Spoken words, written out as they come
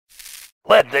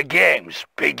Let the games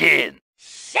begin.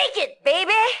 Shake it,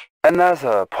 baby!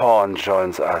 Another pawn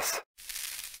joins us.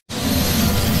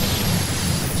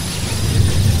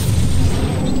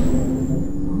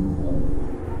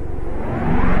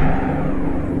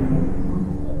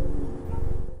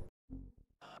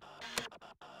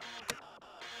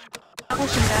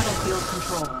 Establishing battlefield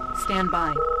control. Stand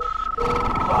by.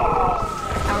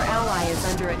 Our ally is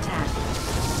under attack.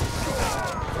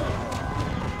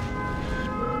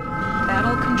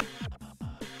 Battle control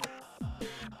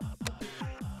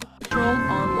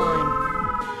online.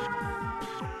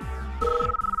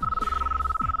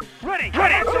 Ready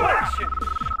for action!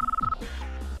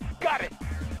 Got it!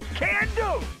 Can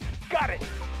do! Got it!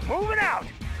 Moving out!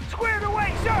 Squared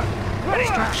away, sir! Ready!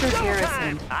 Structure Double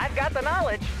garrisoned. time. I've got the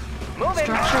knowledge! Moving!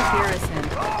 Structure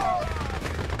garrisoned.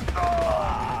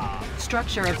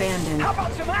 Structure abandoned. How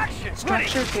about some action?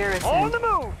 Structure Ready. garrisoned. On the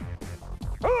move!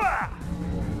 Hooah!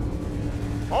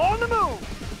 On the move!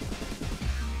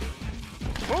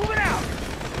 Moving out!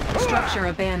 Hooah! Structure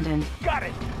abandoned. Got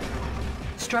it!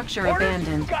 Structure Orders.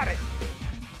 abandoned. Got it!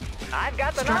 I've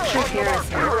got the Structure knowledge!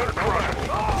 garrisoned.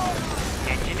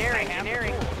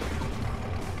 Engineering.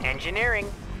 Engineering.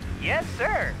 Yes,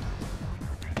 sir.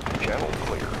 Channel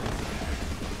clear.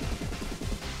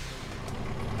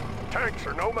 Tanks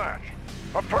are no match.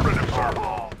 Affirmative, sir.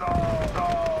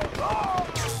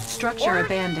 Structure Orders.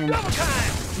 abandoned. Double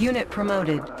time! Unit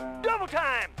promoted. Double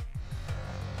time!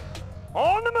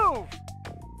 On the move!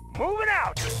 Moving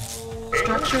out!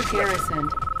 Structure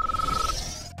garrisoned.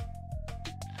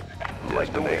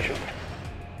 Destination.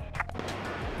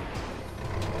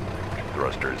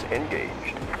 Thrusters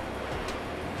engaged.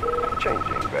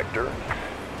 Changing vector.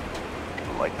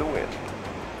 Like the wind.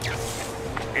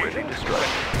 Ready to strike.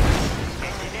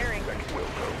 Engineering. Will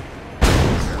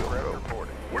go.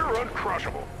 Reporting. We're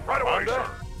uncrushable. Right away, sir.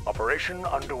 Operation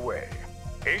underway.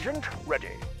 Agent ready.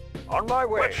 On my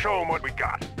way. Let's show them what we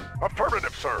got.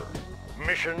 Affirmative, sir.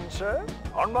 Mission, sir.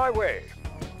 On my way.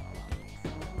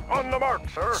 On the mark,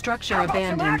 sir. Structure How about some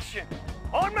abandoned. action?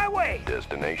 On my way.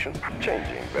 Destination.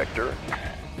 Changing vector.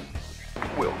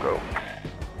 Will go.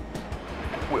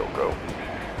 Will go.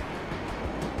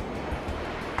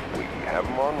 We have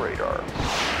them on radar.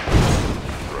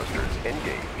 Thrusters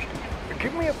engaged.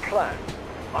 Give me a plan.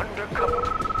 Undercover.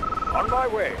 On my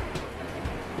way.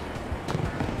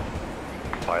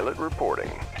 Pilot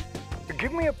reporting.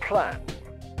 Give me a plan.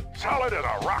 Solid as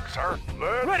a rock, sir.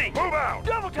 Let's Ready. move out.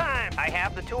 Double time. I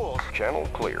have the tools. Channel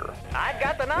clear. I've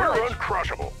got the We're knowledge.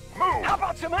 uncrushable. Move. How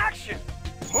about some action?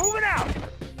 Moving out.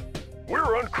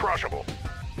 We're uncrushable.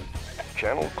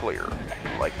 Channel clear.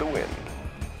 Like the wind.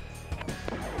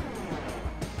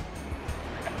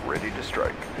 Ready to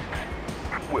strike.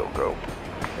 We'll go.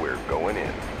 We're going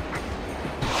in.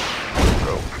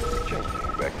 Go.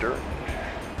 Changing vector.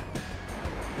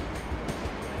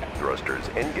 Thrusters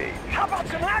engaged. How about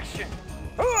some action?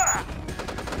 Hooah!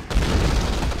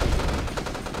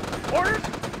 Orders?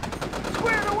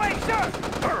 Squared away, sir!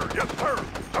 Sir, yes, sir.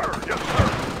 Sir, yes, sir.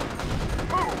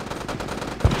 Move.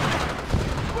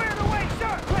 Squared away,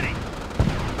 sir! Ready!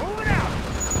 Moving out!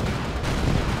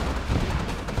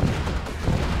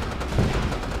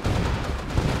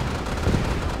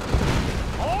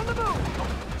 On the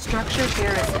move! Structure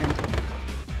garrisoned.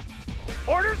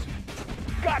 Orders?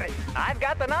 Got it! I've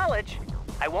got the knowledge.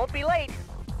 I won't be late.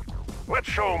 Let's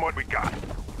show them what we got.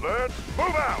 Let's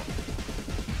move out.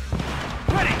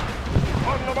 Ready!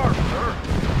 On the mark, sir.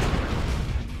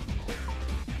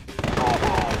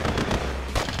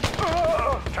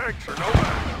 Tanks are no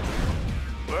match.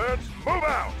 Let's move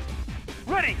out.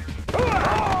 Ready!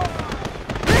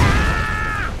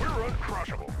 We're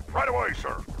uncrushable. Right away,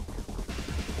 sir.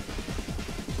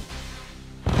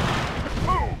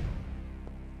 Move.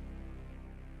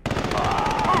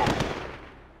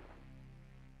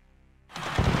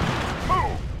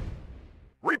 Move.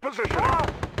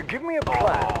 Repositioning. Give me a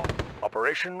plan.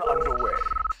 Operation underway.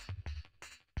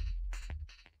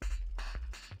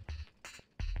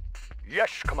 Yes,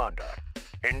 Commander.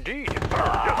 Indeed.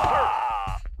 Sir, yes, sir.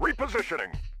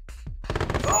 Repositioning.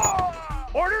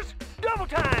 Orders? Double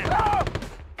time!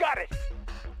 Got it!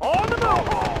 On the move!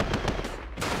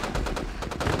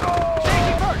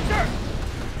 Changing first, sir!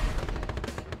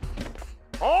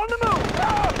 On the move!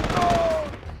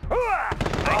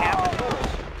 I have the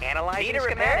tools. Analyzing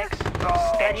schematics.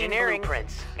 Engineering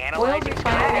blueprints. Oil Analyzing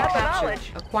refinery schematics. captured.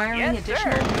 Knowledge. Acquiring Yes,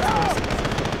 additional sir. resources.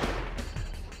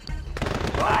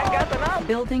 I've got the knowledge.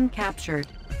 Building captured.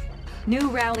 New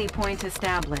rally point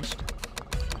established.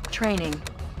 Training.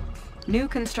 New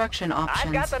construction options.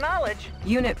 I've got the knowledge.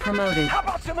 Unit promoted. How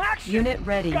about some action? Unit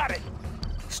ready. Got it.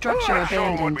 Structure Let's show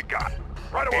them what abandoned. we got.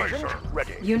 Right away, Agent sir.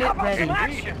 Ready. Unit How about ready. in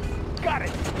action? Got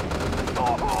it.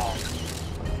 Oh.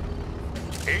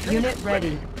 Agent Unit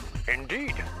ready.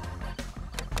 Indeed.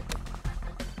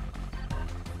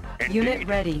 Unit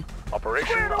ready. Operation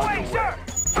Squared away, underway. sir.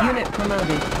 Unit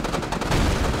promoted.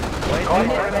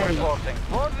 Unit ready. For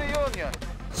the Union.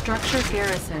 Structure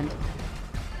garrisoned.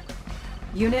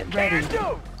 Unit ready. Can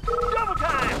do. Double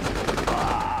time.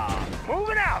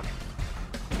 Moving out.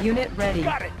 Unit ready.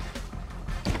 Got it.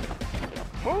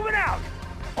 Moving out.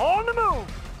 On the move.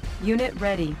 Unit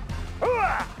ready.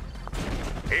 Hooah!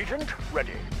 Agent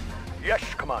ready. Yes,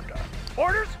 Commander.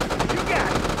 Orders? You got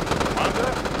it.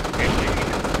 Commander, indeed.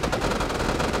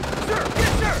 Sir,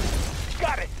 yes, sir.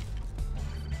 Got it.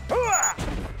 Hooah!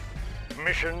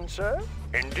 Mission, sir?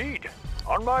 Indeed.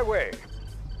 On my way.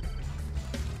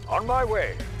 On my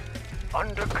way.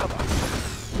 Undercover.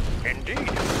 Indeed.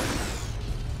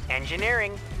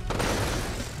 Engineering.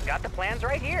 Got the plans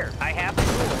right here. I have the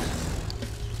tools.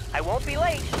 I won't be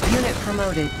late. Unit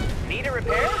promoted. Need a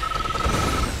repair?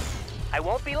 I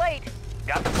won't be late.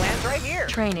 Got the plans right here.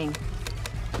 Training.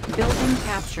 Building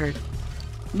captured.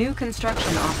 New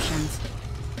construction options.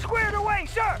 Squared away,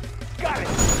 sir. Got it.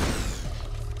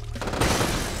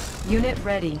 Unit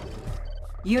ready.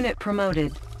 Unit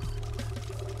promoted.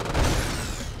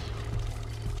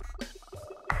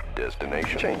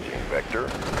 Destination. Changing vector.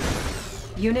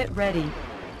 Unit ready.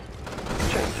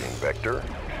 Changing vector.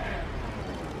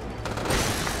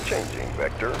 Changing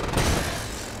vector.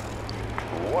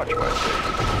 Watch my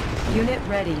six. Unit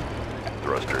ready.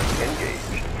 Thrusters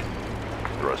engaged.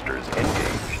 Thrusters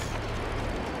engaged.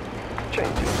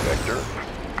 Changing vector.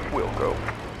 Will go.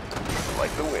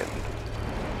 Like the wind.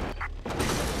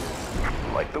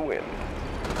 Like the wind.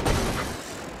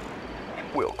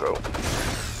 Will go.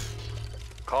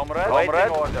 Comrade, Comrade.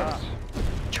 orders.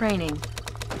 Training.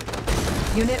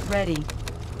 Unit ready.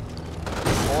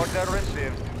 Order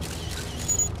received.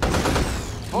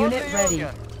 For Unit the ready.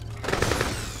 Union.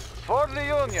 For the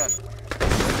Union.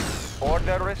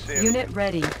 Order received. Unit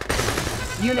ready.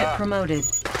 Unit promoted.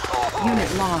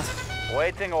 Unit lost.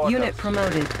 Waiting orders. Unit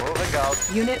promoted. Moving out.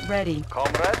 Unit ready.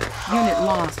 Comrade. Unit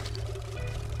lost.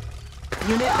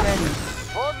 Unit ready.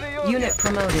 For the Union. Unit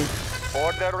promoted.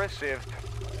 Order received.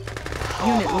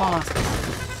 Unit lost.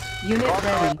 Unit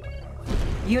ready.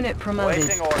 Unit promoted.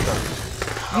 Waiting orders.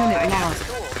 Unit I have lost. the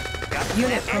tools. Got the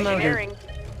Unit plans. promoted. Engineering.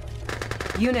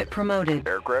 Unit promoted.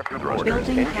 Aircraft thrusters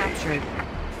Building engaged. captured.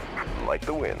 Like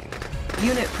the wind.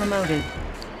 Unit promoted.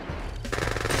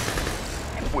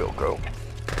 Will go.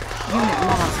 Unit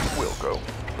lost. Will go.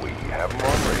 We have them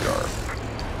on radar.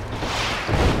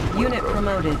 Unit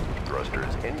promoted.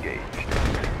 Thrusters engaged.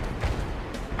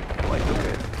 Like the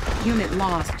wind. Unit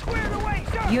lost. Squared away,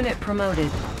 sir. Unit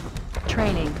promoted.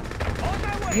 Training. On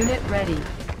my way. Unit ready.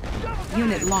 Double time.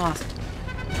 Unit lost.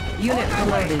 Unit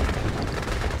promoted.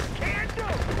 Can do.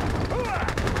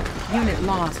 Hooah! Unit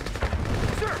lost.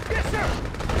 Sir, yes, sir.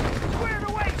 Squared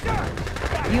away, sir.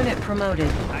 Got it. Unit promoted. I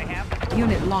have the tools.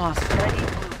 Unit lost. Ready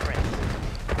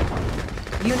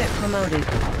blueprints. Unit promoted.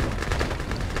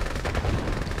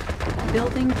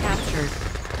 Building captured.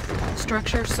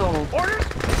 Structure sold. Orders?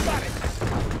 Got it.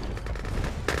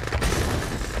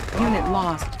 Unit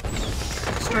lost.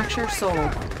 Structure sold.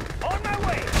 On my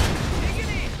way. Dig it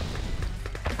in.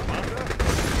 Commander?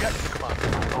 Yes,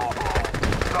 Commander.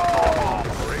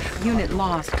 Operation Unit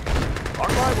lost.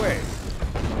 on my way.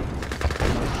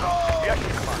 Yes,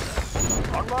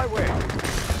 Commander. On my way.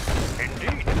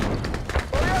 Indeed.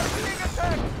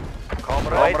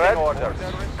 Comrade. Waiting orders.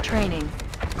 Training.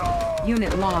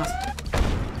 Unit lost.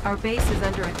 Our base is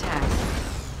under attack.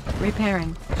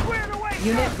 Repairing. Squared away,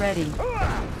 Unit sir. ready.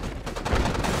 Hooah!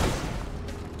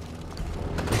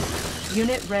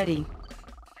 Unit ready.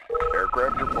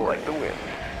 Aircraft report. Like the wind.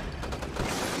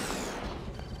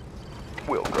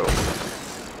 Will go.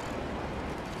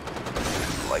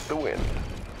 Like the wind.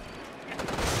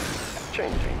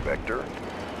 Changing vector.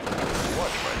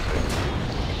 Watch my six.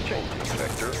 Changing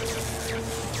vector.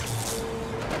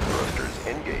 Thrusters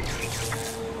engaged.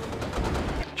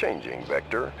 Changing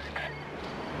vector.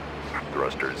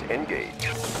 Thrusters engaged.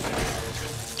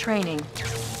 Training.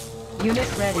 Unit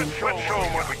ready. Let's show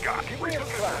them what we got. Real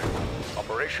flag.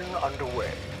 Operation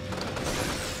underway.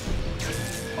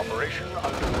 Operation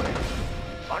underway.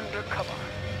 Undercover.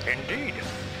 Indeed.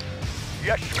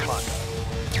 Yes, Commander.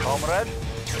 Comrade.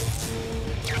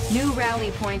 New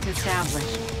rally point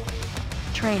established.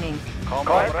 Training.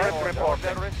 Comrade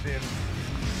reporting. Received.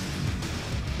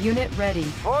 Unit ready.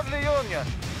 For the Union.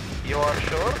 You are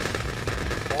sure?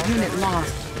 Unit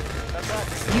lost.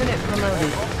 Unit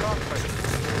promoted.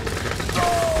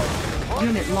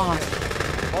 Unit lost.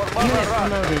 For Unit Mother Rock.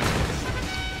 promoted.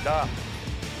 Da.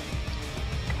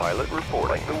 Pilot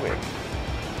reporting the wind.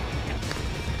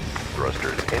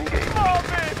 Thrusters engaged.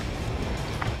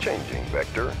 Changing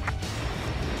vector.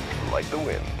 Like the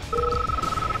wind.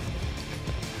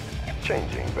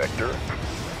 Changing vector.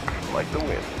 Like the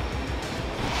wind.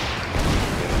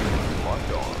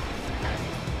 Locked on.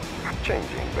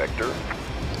 Changing vector.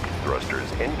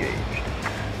 Thrusters engaged.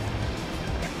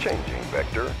 Changing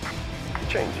vector.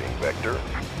 Changing vector.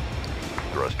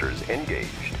 Thrusters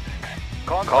engaged.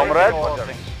 Comrade.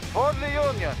 For the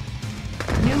Union.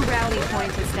 New rally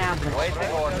point established.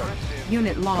 Waiting order.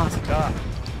 Unit lost. Da.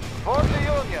 For the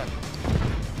Union.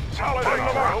 Solid on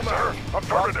the mark, sir.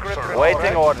 Affirmative, sir.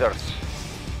 Waiting orders.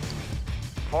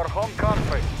 For home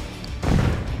country.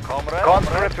 Comrade.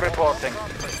 Conscript reporting.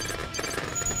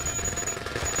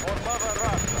 For Mother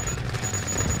Russia.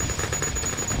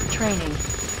 Training.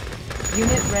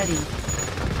 Unit ready.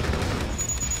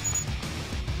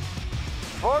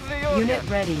 For the Union. Unit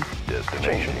ready.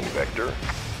 Destination vector.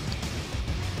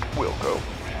 Wilco.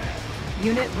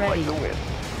 Unit ready. Like the wind.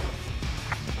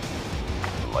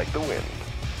 Like the wind.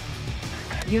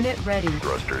 Unit ready.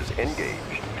 Thrusters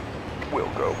engaged.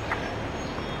 Wilco.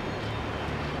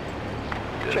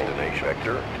 Destination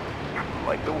vector.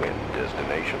 Like the wind.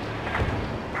 Destination.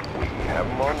 We have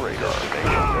them on radar.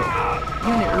 Destination.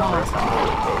 Unit lost.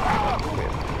 Wilco. Like the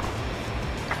wind.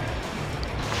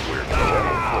 We're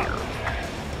clear.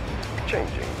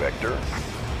 Changing vector.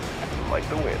 Like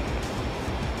the wind.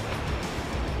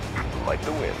 Like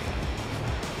the wind.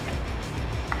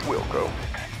 Wilco.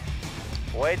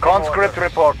 Waiting conscript orders.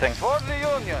 Reporting. For the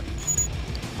Union.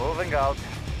 Moving out.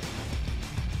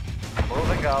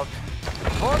 Moving out.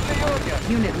 For the Union.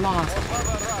 Unit lost.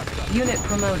 Unit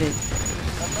promoted.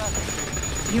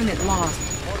 Unit lost.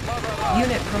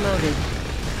 Unit promoted.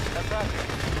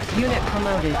 Unit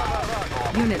promoted.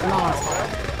 Unit lost.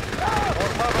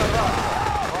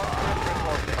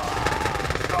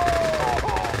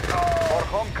 For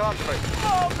home country.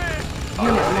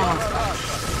 Unit lost.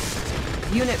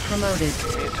 Unit promoted.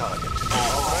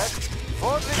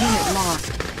 Unit lost.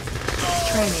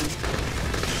 Training.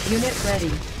 Unit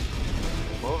ready.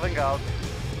 Moving out.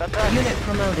 Unit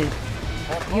promoted.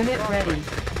 Unit ready.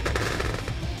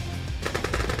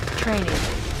 Training.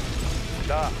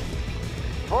 Da.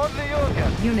 For the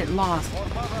Union. Unit lost.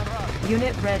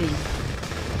 Unit ready.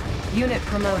 Unit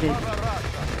promoted.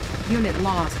 Unit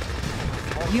lost.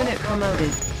 Unit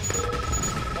promoted.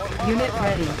 Unit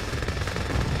ready.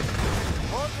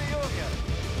 For the Union.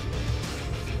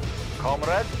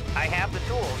 Comrade. I have the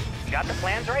tools. Got the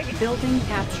plans right here. Building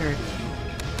captured.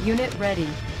 Unit ready.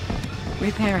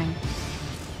 Repairing.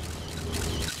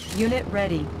 Unit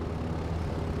ready.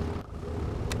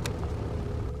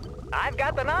 I've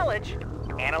got the knowledge.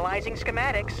 Analyzing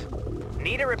schematics.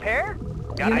 Need a repair?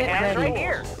 Got the Unit plans ready. right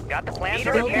here. Got the plans Need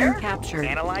a right building here. captured.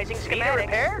 Analyzing schematics. Need a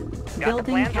repair? Got the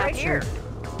Building plans right captured.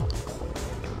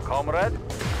 here. Comrade.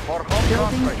 For home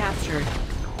Building country. captured.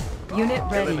 Unit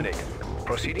ready. Eliminated.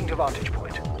 Proceeding to vantage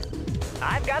point.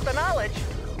 I've got the knowledge.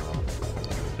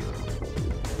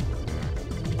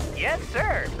 Yes,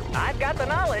 sir. I've got the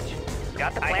knowledge.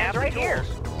 Got the plans right here.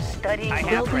 Studying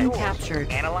Building blueprints.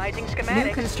 captured. Analyzing New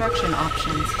schematics. construction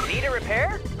options. Need a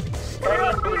repair?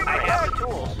 Studying blueprints. I have the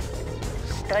tools.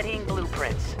 Studying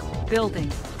blueprints.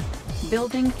 Building.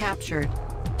 Building captured.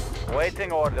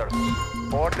 Waiting orders.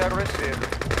 Order received.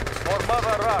 For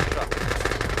Mother Russia.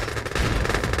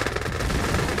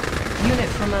 Unit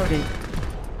promoted.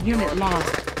 Unit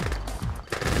lost.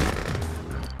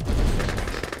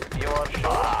 You are sure?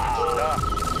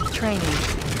 Da. Training.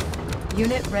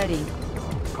 Unit ready.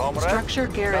 Comrade. Structure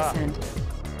garrisoned.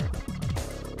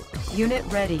 Unit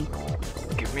ready.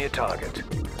 Give me a target.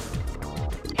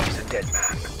 He's a dead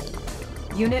man.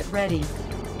 Unit ready.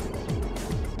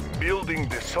 Building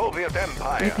the Soviet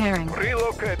Empire. Repairing.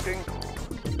 Relocating.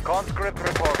 Conscript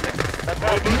reporting.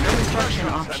 New construction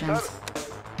options.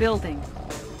 Building.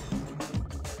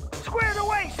 Squared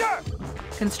away, sir!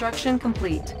 Construction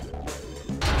complete.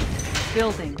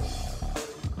 Building.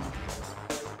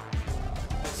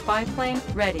 Spy plane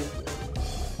ready.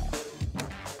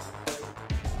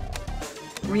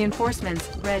 Reinforcements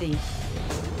ready.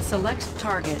 Select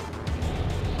target.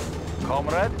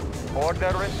 Comrade.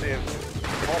 Order received.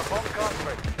 For home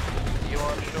country. You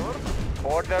are sure?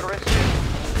 Order received.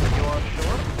 You are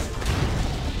sure?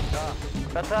 Da.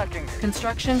 Attacking.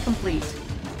 Construction complete.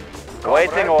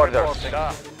 Waiting orders.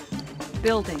 Da.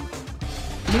 Building.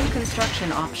 New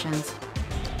construction options.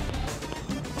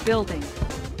 Building.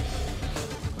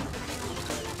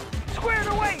 Squared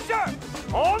away, sir!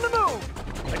 On the move!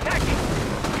 Attacking!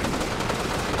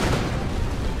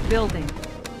 Building.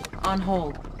 On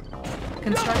hold.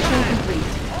 Construction complete.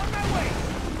 On my way!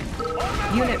 On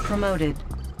my Unit way! promoted.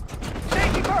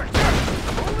 Safety first, sir!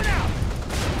 Moving out!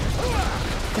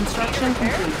 Construction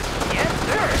complete. Yes,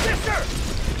 sir! Yes, sir!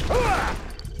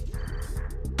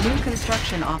 New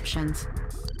construction options.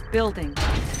 Building.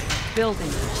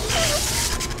 Building.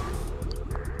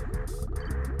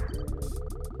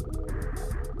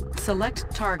 Select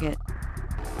target.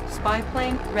 Spy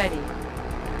plane ready.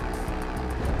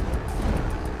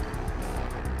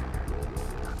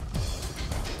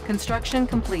 Construction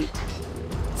complete.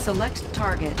 Select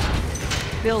target.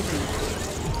 Building.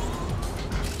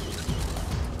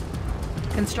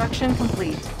 Construction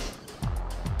complete.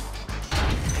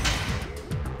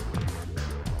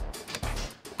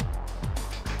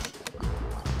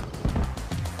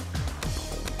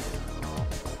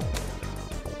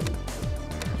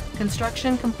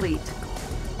 Construction complete.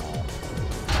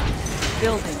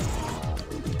 Building.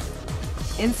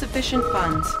 Insufficient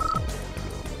funds.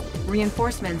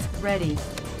 Reinforcements ready.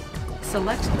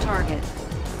 Select target.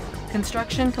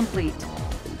 Construction complete.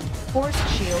 Force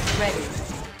shield ready.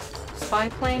 Spy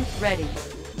plane ready.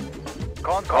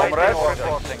 Comrade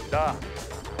reporting. Da.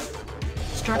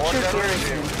 Structure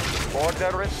garrison.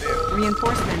 Order received.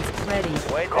 Reinforcements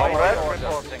ready. Wait, comrade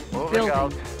reporting. Moving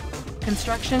out. Building.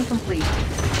 Construction complete.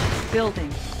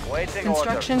 Building. Waiting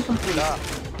Construction order. complete. Da.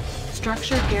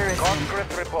 Structure garrison.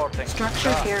 Conscript reporting. Structure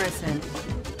Da. garrison.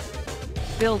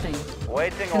 Building.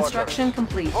 Waiting Construction order.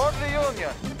 complete. For the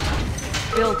Union.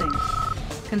 Building.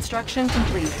 Construction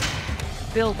complete.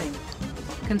 Building.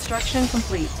 Construction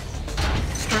complete.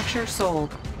 Structure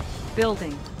sold.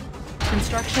 Building.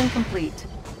 Construction complete.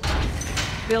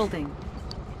 Building.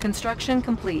 Construction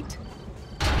complete.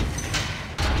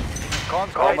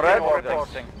 Comrade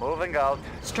reporting. Moving out.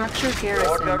 Structure Order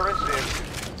garrison.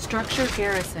 received. Structure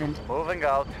garrisoned. Moving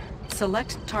out.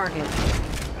 Select target.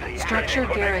 Structure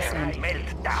garrisoned.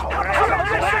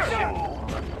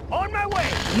 On my way!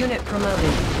 Unit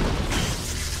promoted.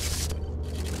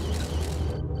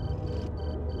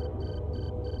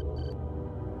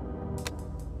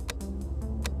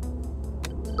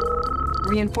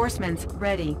 Reinforcements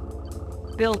ready.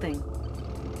 Building.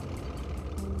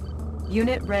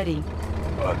 Unit ready.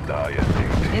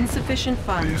 Annihilating. Insufficient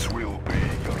funds. This will be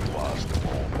your last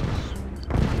moments.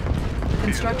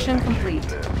 Construction complete.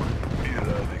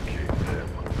 Eradicate them.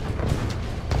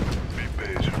 Be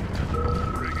patient.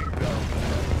 Bringing down the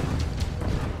hammer.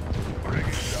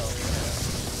 Bringing down the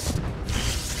hammer.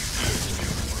 Test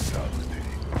your mortality.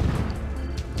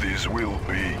 This will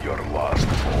be your last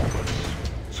moments.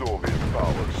 Soviet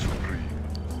power supreme.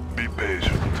 Be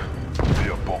patient.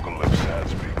 The apocalypse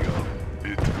has begun.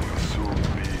 It will soon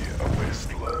be a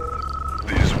wasteland.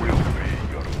 This will be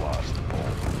your last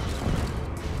moments.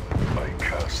 I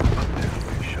cast a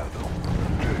deadly shadow.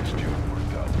 Taste your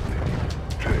mortality.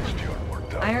 Taste your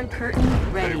mortality. Iron curtain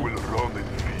They ready. will run in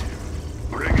fear,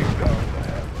 bringing down the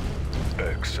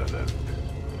hammer. Excellent.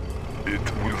 It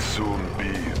will soon be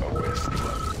a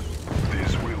wasteland.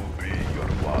 This will be your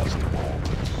last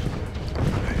moments.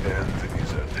 The end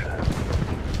is at hand.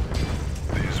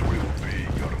 This will be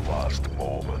your last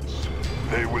moments.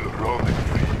 They will run in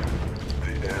fear.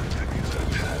 The end is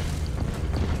at hand.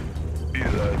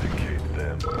 Eradicate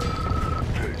them.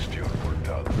 Taste your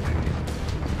mortality.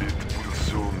 It will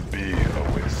soon be a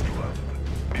wasteland.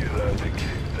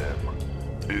 Eradicate them.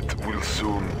 It will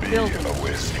soon be Building. a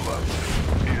wasteland.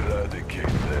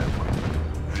 Eradicate them.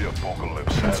 The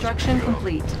apocalypse Construction has begun.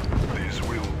 complete. This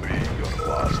will be your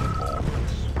last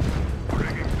moments.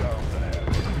 Bringing down the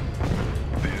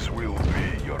hammer. This will be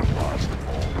your last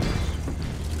moments.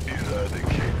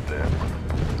 Eradicate them.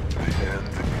 The end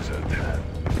is at hand.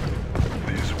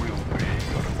 This will be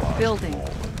your last Building.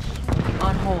 moments.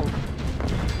 On hold.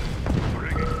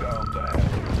 Bringing down the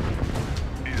hammer.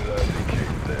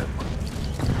 Eradicate them.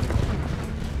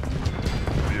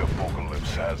 The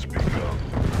apocalypse has begun.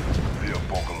 The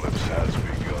apocalypse has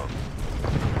begun.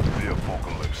 The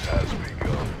apocalypse has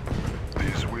begun.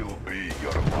 These will be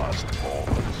your last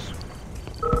moments.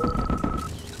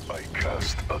 I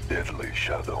cast a deadly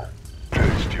shadow.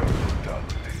 Taste your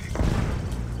mortality.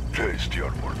 Taste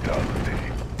your mortality.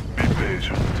 Be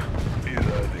patient.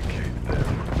 Eradicate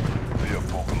them. The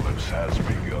apocalypse has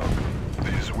begun.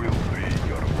 These will be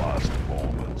your last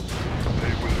moments.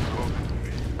 They will run in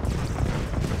fear.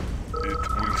 It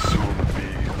will soon be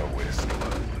a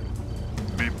wasteland.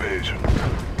 Be patient.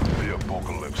 The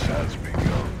apocalypse has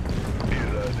begun.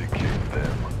 Eradicate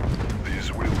them.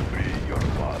 These will be your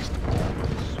last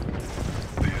moments.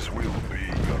 These will be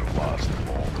your last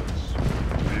moments.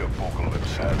 The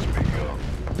apocalypse has begun.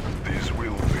 These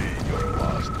will be your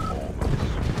last moments.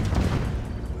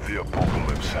 The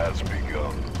apocalypse has begun.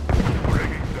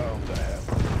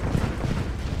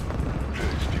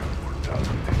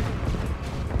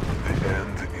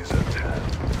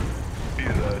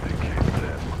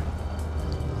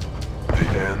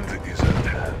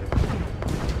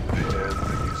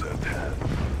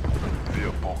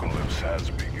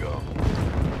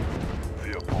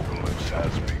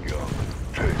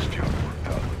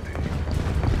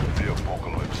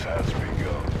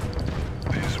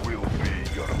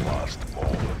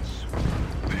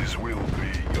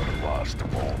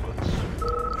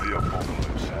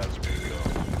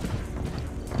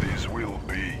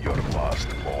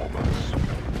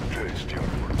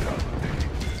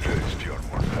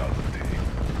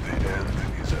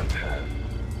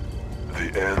 The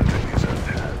end is at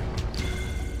hand.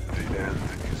 The end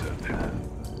is at hand.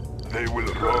 They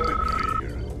will run in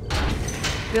fear.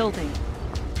 Building.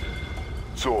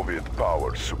 Soviet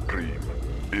power supreme.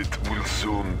 It will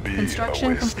soon be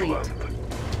Construction a wasteland. complete.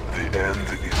 The end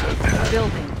is at hand.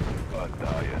 Building.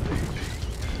 Annihilating.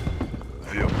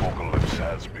 The apocalypse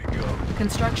has begun.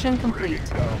 Construction Bringing complete.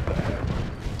 down the hammer.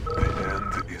 The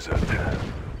end is at hand.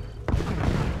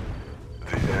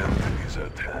 The end is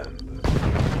at hand.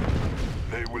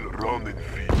 They will run in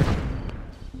fear.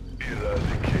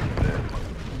 Eradicate them.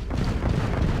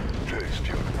 Taste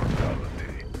your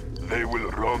mortality. They will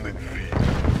run in fear.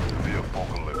 The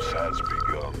apocalypse has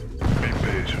begun. Be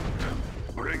patient.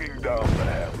 Bringing down the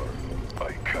hammer.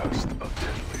 I cast a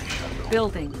deadly shadow.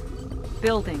 Building.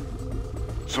 Building.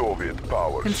 Soviet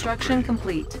power Construction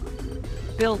supreme. complete.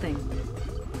 Building.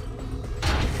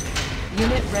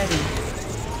 Unit ready.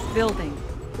 Building.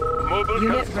 Mobile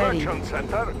Unit ready. construction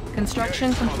center.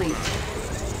 Construction complete.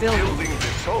 Building. Building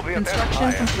the Soviet Construction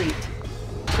Empire.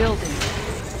 complete. Building.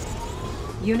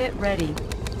 Unit ready.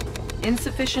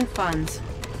 Insufficient funds.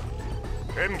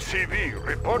 MCV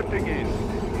reporting in.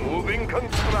 Moving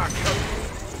construction.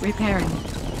 Repairing.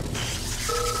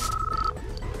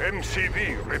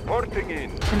 MCV reporting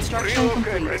in. Construction Relocate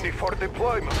complete. ready for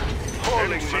deployment.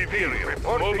 Hauling material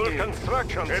reporting Mobile in.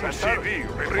 Construction MCV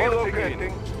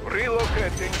relocating.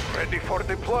 Relocating. Ready for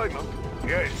deployment.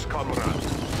 Yes, comrade.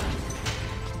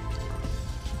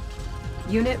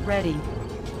 Unit ready.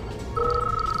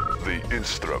 The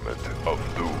instrument of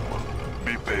doom.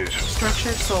 Be patient.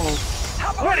 Structure sold.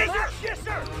 Ready? Yes,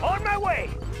 sir. On my way.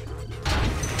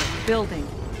 Building.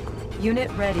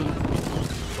 Unit ready.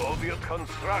 Soviet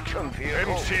construction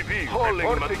vehicle. MCV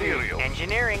hauling material.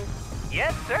 Engineering.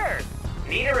 Yes, sir.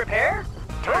 Need a repair?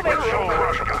 Turn it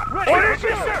over. Ready? Orders,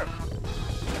 yes, sir.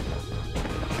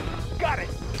 Got it.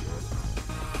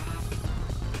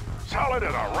 Solid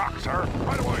as a rock, sir.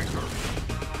 Right away, sir.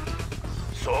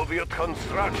 Soviet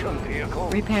construction vehicle.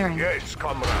 Repairing. Yes,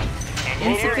 comrade.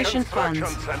 Insufficient funds.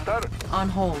 Center. On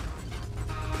hold.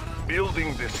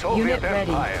 Building the Soviet Unit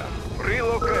ready. Empire.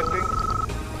 Relocating.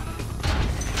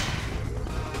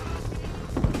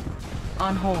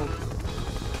 On hold.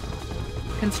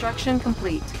 Construction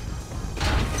complete.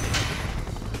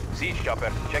 Siege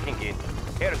chopper checking in.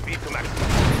 Airspeed to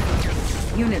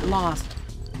max. Unit lost.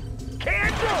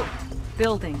 Can do.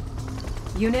 Building.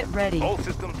 Unit ready. All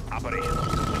systems operational.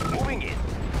 Moving in.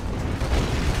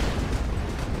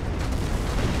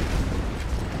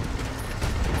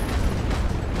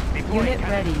 Deploying Unit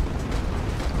cannon. ready.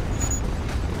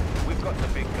 We've got the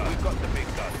big gun. We've got the big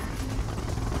gun.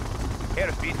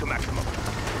 Airspeed to maximum.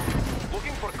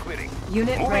 Looking for clearing.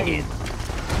 Unit Moving ready. in.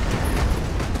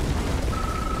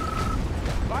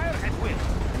 Fire at will.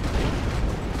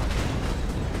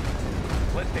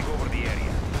 Let's take over the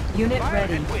area. Unit Fire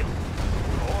ready. at will.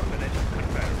 Coordinates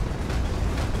confirmed.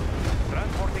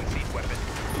 Transporting siege weapon.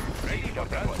 Ready for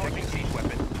transporting siege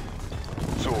weapon.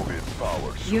 Soviet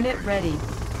power supreme. Unit ready.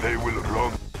 They will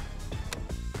run.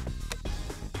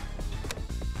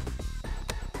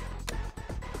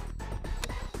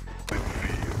 In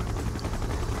fear.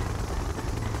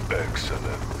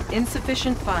 Excellent.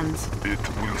 Insufficient funds. It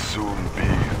will soon be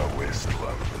a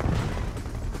wasteland.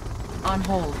 On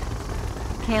hold.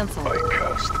 Cancel. I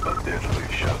cast a deadly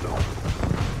shadow.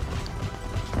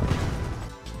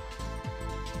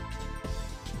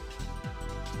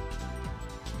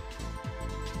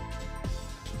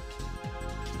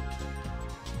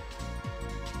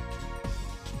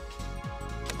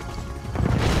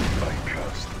 I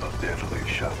cast a deadly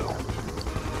shadow.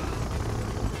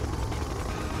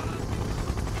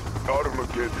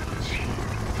 Armageddon is here.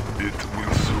 It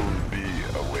will soon be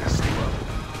a wasteland.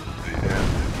 The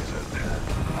end is at hand.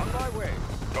 On my way.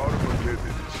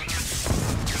 Armageddon is here.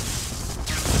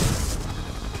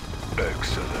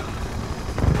 Excellent.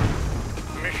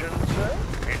 Mission, sir?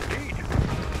 Indeed.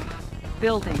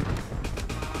 Building.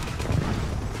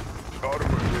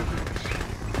 Armageddon is here.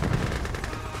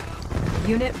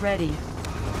 Unit ready.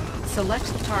 Select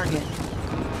target.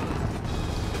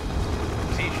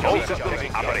 Siege all systems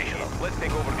operational. Let's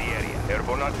take over the area.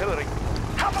 Airborne artillery.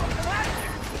 How about that?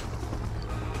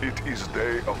 It is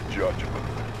day of judgment.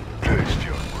 Taste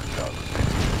your mortality.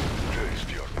 Taste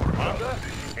your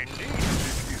mortality. Indeed.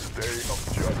 It is day of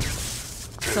judgment.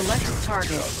 Taste Select your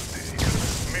target.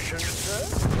 mortality. Mission, sir?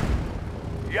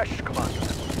 Yes,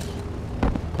 Commander.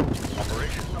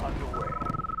 Operation underway.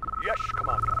 Yes,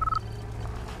 Commander.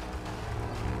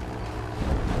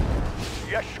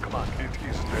 Yes, Commander. It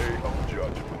is day of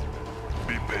judgment.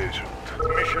 Be patient.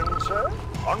 Mission, sir?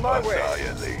 On my way.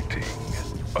 Annihilating.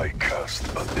 I cast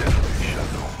a deadly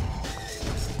shadow.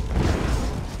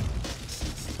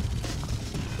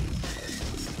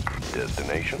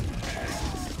 destination?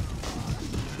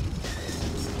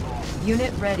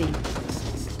 Unit ready.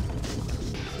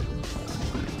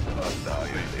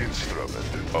 Instrument.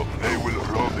 They will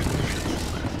run in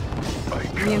fear. I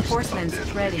cast Reinforcements a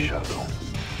deadly ready. shadow.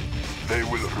 They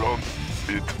will run.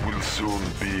 It will soon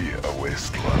be a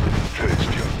wasteland.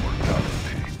 Taste your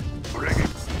mortality. Bring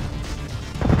it.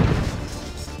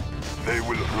 They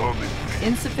will run in fear.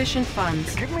 Insufficient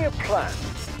funds. Give me a plan.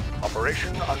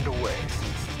 Operation underway.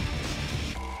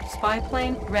 Spy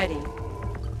plane ready.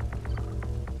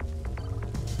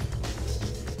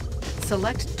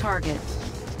 Select target.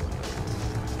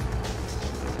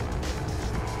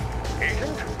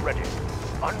 Agent ready.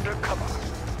 Undercover.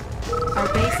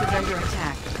 Our base is under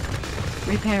attack.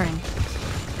 Repairing.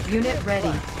 Unit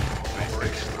ready.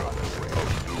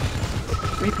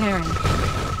 Repairing.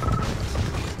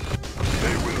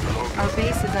 They will run. Our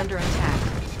base is under attack.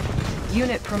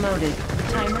 Unit promoted.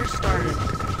 Timer started.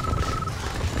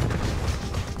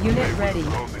 Unit ready.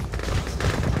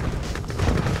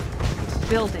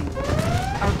 Building.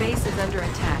 Our base is under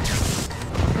attack.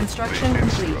 Construction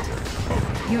complete.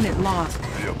 Unit lost.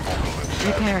 The apocalypse.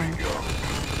 Repairing.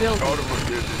 Building.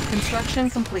 Construction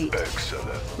complete.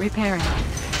 Excellent. Repairing.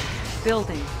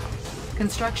 Building.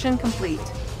 Construction complete.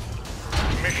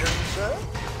 Mission, sir?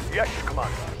 Yes,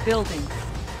 Commander. Building.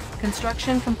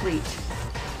 Construction complete.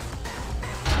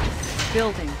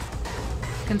 Building.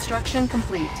 Construction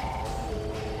complete.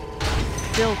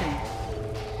 Building.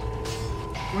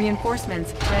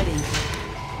 Reinforcements ready.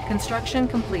 Construction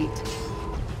complete.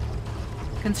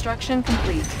 Construction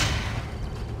complete.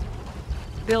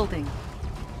 Building.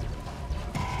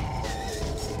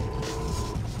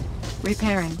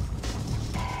 Repairing.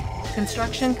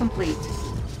 Construction complete.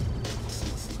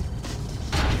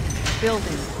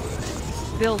 Building.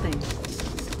 Building.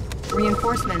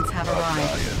 Reinforcements have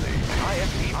arrived.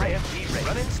 IFV ready.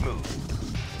 Running smooth.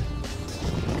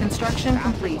 Construction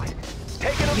complete.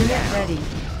 Taking them Unit down. ready.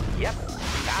 Yep.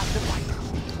 Fast and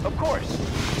light. Of course.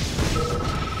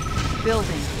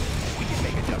 Building. We can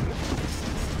make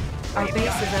adjustments. Our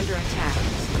base is under attack.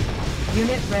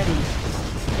 Unit ready.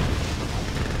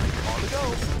 On the go.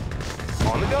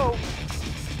 On the go.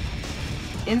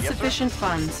 Insufficient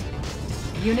funds.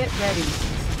 Unit ready.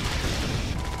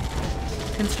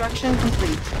 Construction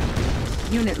complete.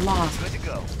 Unit lost. Good to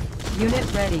go.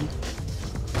 Unit ready.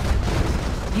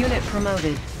 Unit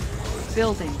promoted.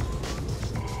 Building.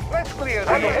 Let's clear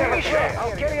the air.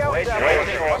 I'll carry out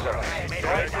that.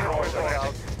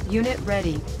 Unit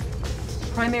ready.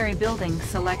 Primary building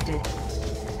selected.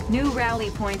 New rally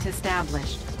point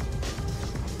established.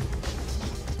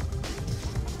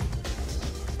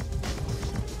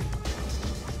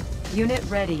 Unit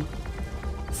ready.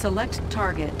 Select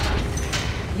target.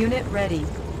 Unit ready.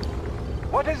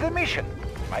 What is the mission?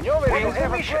 Maneuvering is the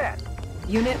mission.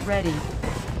 Unit ready.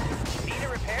 Need a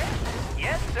repair?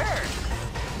 Yes,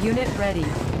 sir. Unit ready.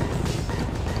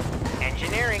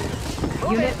 Engineering.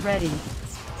 Unit ready.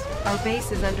 Our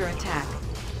base is under attack.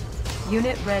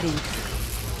 Unit ready.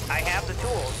 I have the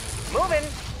tools. Moving.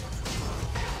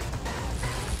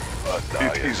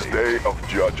 It is day of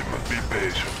judgment. Be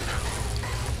patient.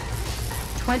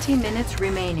 20 minutes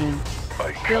remaining.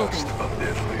 I Building. cast a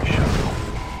deadly shadow.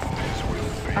 This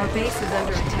will be Our base is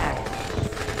under attack.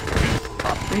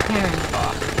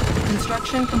 Repairing.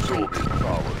 Construction complete. Soviet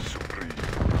power supreme.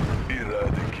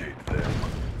 Eradicate them.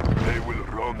 They will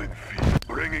run in fear.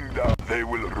 Bringing down. They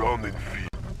will run in fear.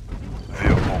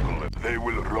 The apocalypse. They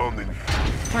will run in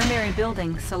fear. Primary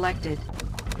building selected.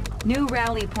 New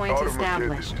rally point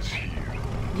Armageddon established. is here.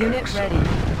 Unit Excellent. ready.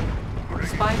 Bring it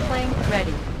Spy plane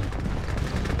ready.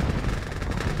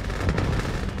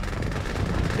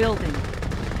 Building.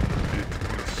 It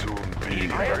will soon be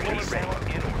a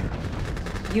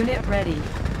wasteland. Unit ready.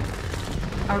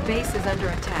 Our base is under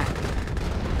attack.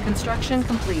 Construction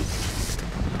complete.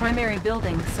 Primary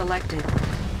building selected.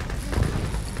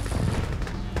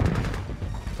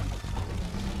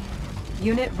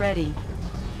 Unit ready.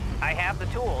 I have the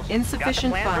tools.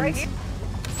 Insufficient Got the plans right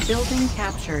funds. here? Building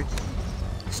captured.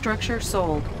 Structure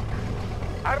sold.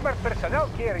 Armored personnel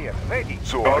carrier ready.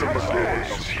 So Armageddon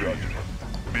is here.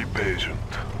 Be patient.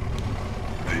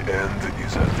 The end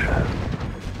is at hand.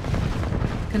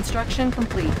 Construction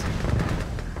complete.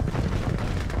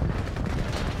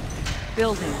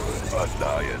 Building.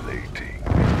 Annihilating.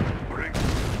 Bring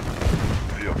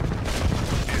the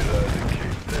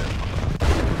eradicate them.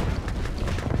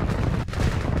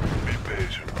 Be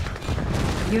patient.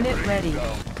 Unit ready. The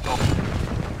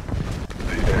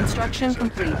end Construction is at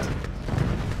complete. hand.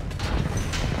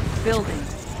 Building.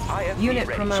 IFV Unit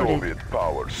ready. promoted. Soviet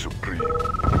power supreme.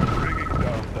 Bringing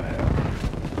down the hammer.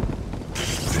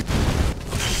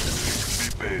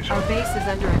 patient. Our base is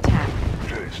under attack.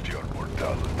 Taste your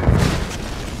mortality.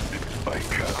 I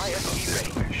cast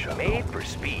ISP a deadly shadow. Made for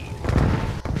speed.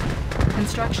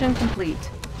 Construction complete.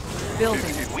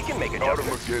 Building. We can make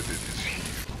adjustments. ArgCmdr is here.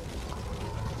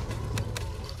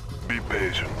 Be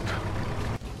patient.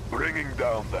 Bringing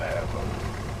down the hammer.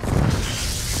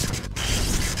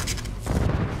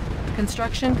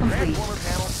 Construction complete. Transformer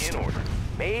panel in order.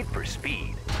 Made for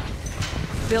speed.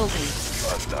 Building.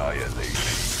 Annihilate.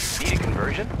 Need a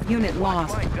conversion? Unit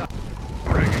lost. My God.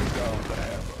 Bringing down the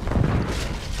hammer.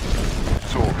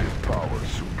 Soviet power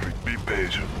supreme. Be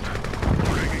patient.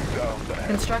 Bringing down the hammer.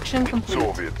 Construction complete.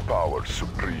 Soviet power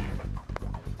supreme.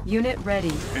 Unit ready.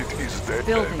 It is that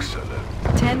Building.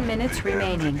 excellent. 10 minutes The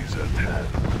remaining. end is at hand.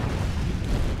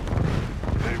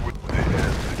 The end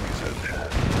is at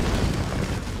hand.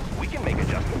 We can make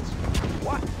adjustments.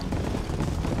 What?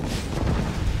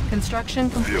 Construction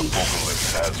The complete.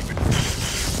 apocalypse has been.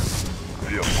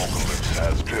 The apocalypse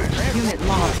has tasted. Unit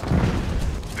lost.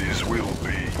 This will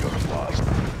be your last.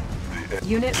 The end.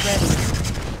 Unit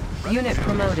ready. Unit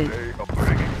promoted. They are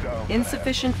bringing down the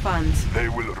Insufficient funds. hammer. They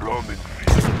will run in fear.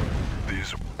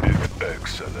 This is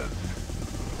excellent.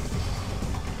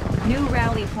 New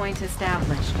rally point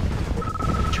established.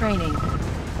 Training.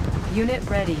 Unit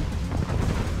ready.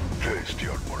 Taste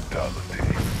your mortality.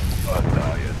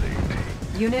 Annihilating.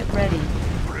 Unit ready.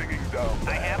 Bringing down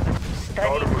the I hammer. have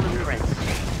studied blueprints.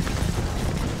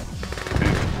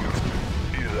 It will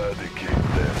eradicate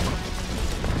them.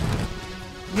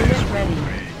 Unit This will ready.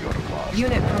 be your last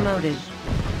Unit moments. promoted.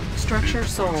 Structure It will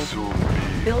sold. soon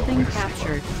be Building your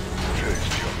captured.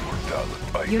 Taste your mortality.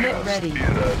 I Unit cast ready.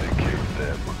 Eradicate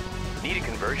them. Need a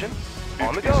conversion? It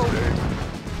On the is go. them.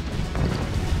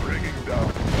 Bringing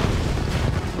down.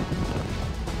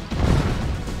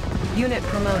 Unit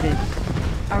promoted.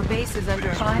 Our base is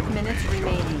under 5 minutes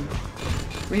remaining.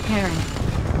 Repairing.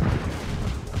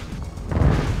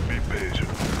 Be patient.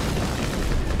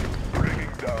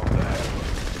 Bringing down the hammer.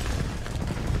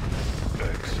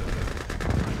 Excellent.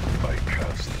 I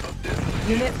cast a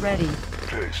deadly. Unit ready.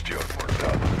 Taste your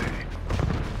mortality.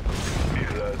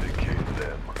 Eradicate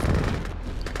them.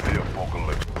 The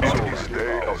apocalypse. It is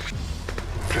day of.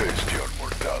 Taste your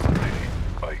mortality.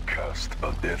 I cast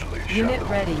a deadly Unit shadow.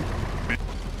 ready.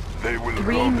 They will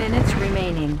 3 run. minutes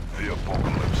remaining. The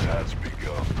apocalypse has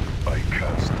begun. I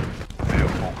cast. The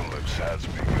apocalypse has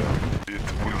begun. It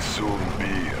will soon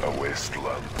be a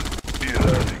wasteland.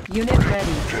 Eradicate. Unit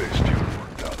ready. Taste your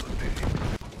mortality.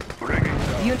 Bringing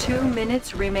down. 2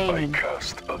 minutes I remaining.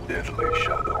 cast a deadly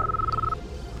shadow.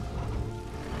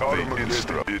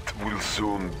 It will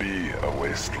soon be a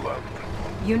wasteland.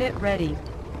 Unit ready.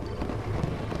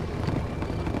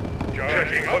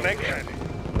 Checking connection.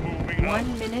 Moving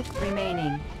 1 minute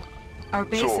remaining. Our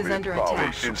base is Soviet under power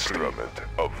attack. instrument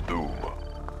of doom.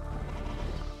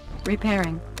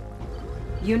 Repairing.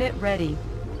 Unit ready.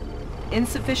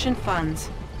 Insufficient funds.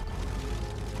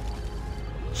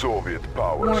 Soviet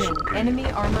power Warning. supreme. Enemy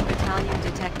armor battalion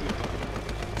detected.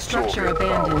 Structure Soviet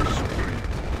abandoned. Power supreme.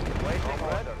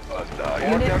 Annihilate.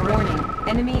 Unit warning.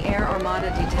 Enemy air armada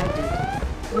detected.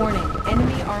 Warning.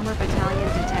 Enemy armor battalion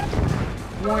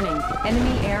detected. Warning.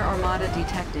 Enemy air armada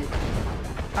detected.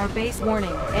 Our base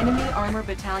warning. Enemy armor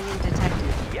battalion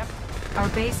detected. Yep. Our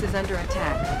base is under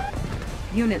attack.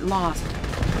 Unit lost.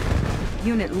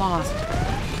 Unit lost.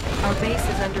 Our base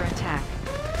is under attack.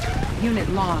 Unit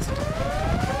lost.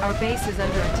 Our base is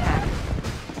under attack.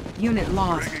 Unit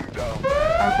lost. Bringing down.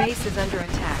 Our base is under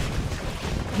attack.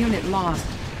 Unit lost.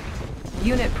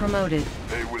 Unit promoted.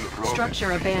 They will run.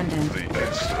 Structure abandoned. The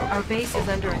instrument Our base is of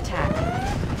under doom.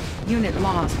 attack. Unit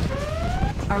lost.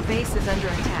 Our base is under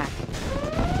attack.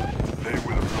 They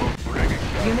will run. Bringing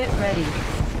down. Unit ready.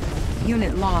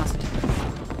 Unit lost.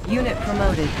 Unit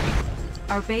promoted.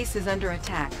 Our base is under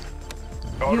attack.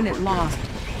 Unit lost.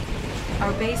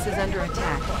 Our base is under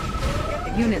attack.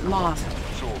 Unit lost.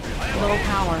 Soviet Low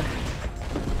power.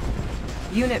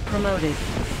 Unit promoted.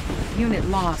 Unit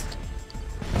lost.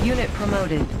 Unit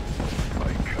promoted.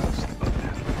 I cast a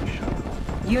deadly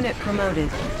shadow. Unit promoted.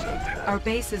 Is at hand. Our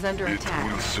base is under It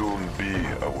attack. will soon be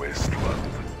a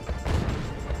wasteland.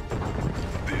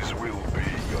 These will be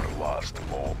your last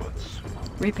moments.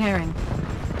 Repairing.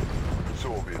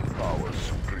 Soviet power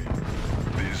supreme.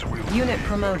 These will Unit be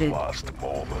promoted. your last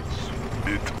moments.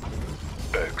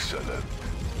 Excellent.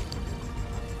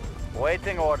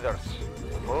 Waiting orders.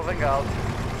 Moving out.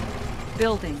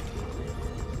 Building.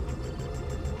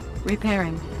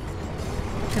 Repairing.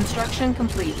 Construction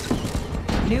complete.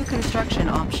 New construction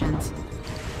options.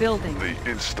 Building. The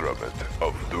instrument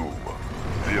of doom.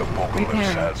 The apocalypse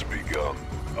Repairing. has begun.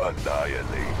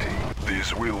 Annihilating.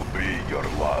 These will be your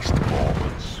last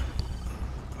moments.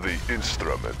 The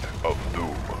instrument of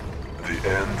doom. The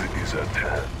end is at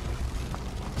hand.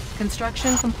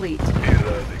 Construction complete.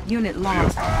 Eradicate. Unit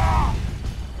lost.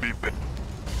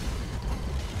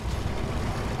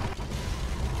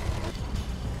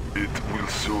 It will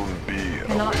soon be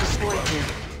Cannot a deploy wasteland.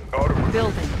 here.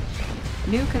 Building.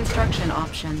 New construction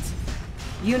options.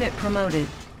 Unit promoted.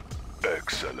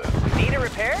 Excellent. Need a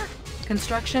repair?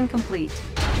 Construction complete.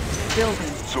 Building.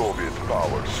 Soviet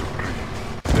power supreme.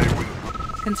 They will...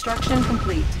 Construction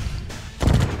complete.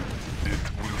 It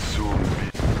will soon be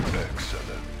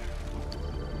excellent.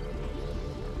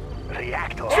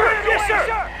 Reactor. Yes,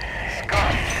 sir!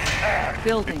 Scott.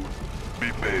 Building.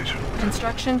 Be patient.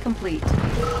 Construction complete.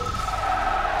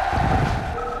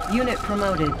 Unit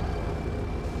promoted.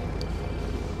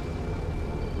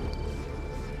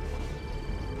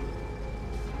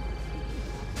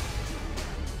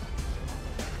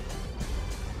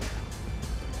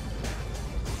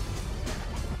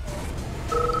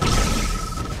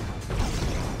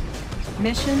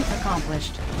 Mission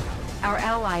accomplished. Our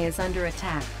ally is under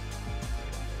attack.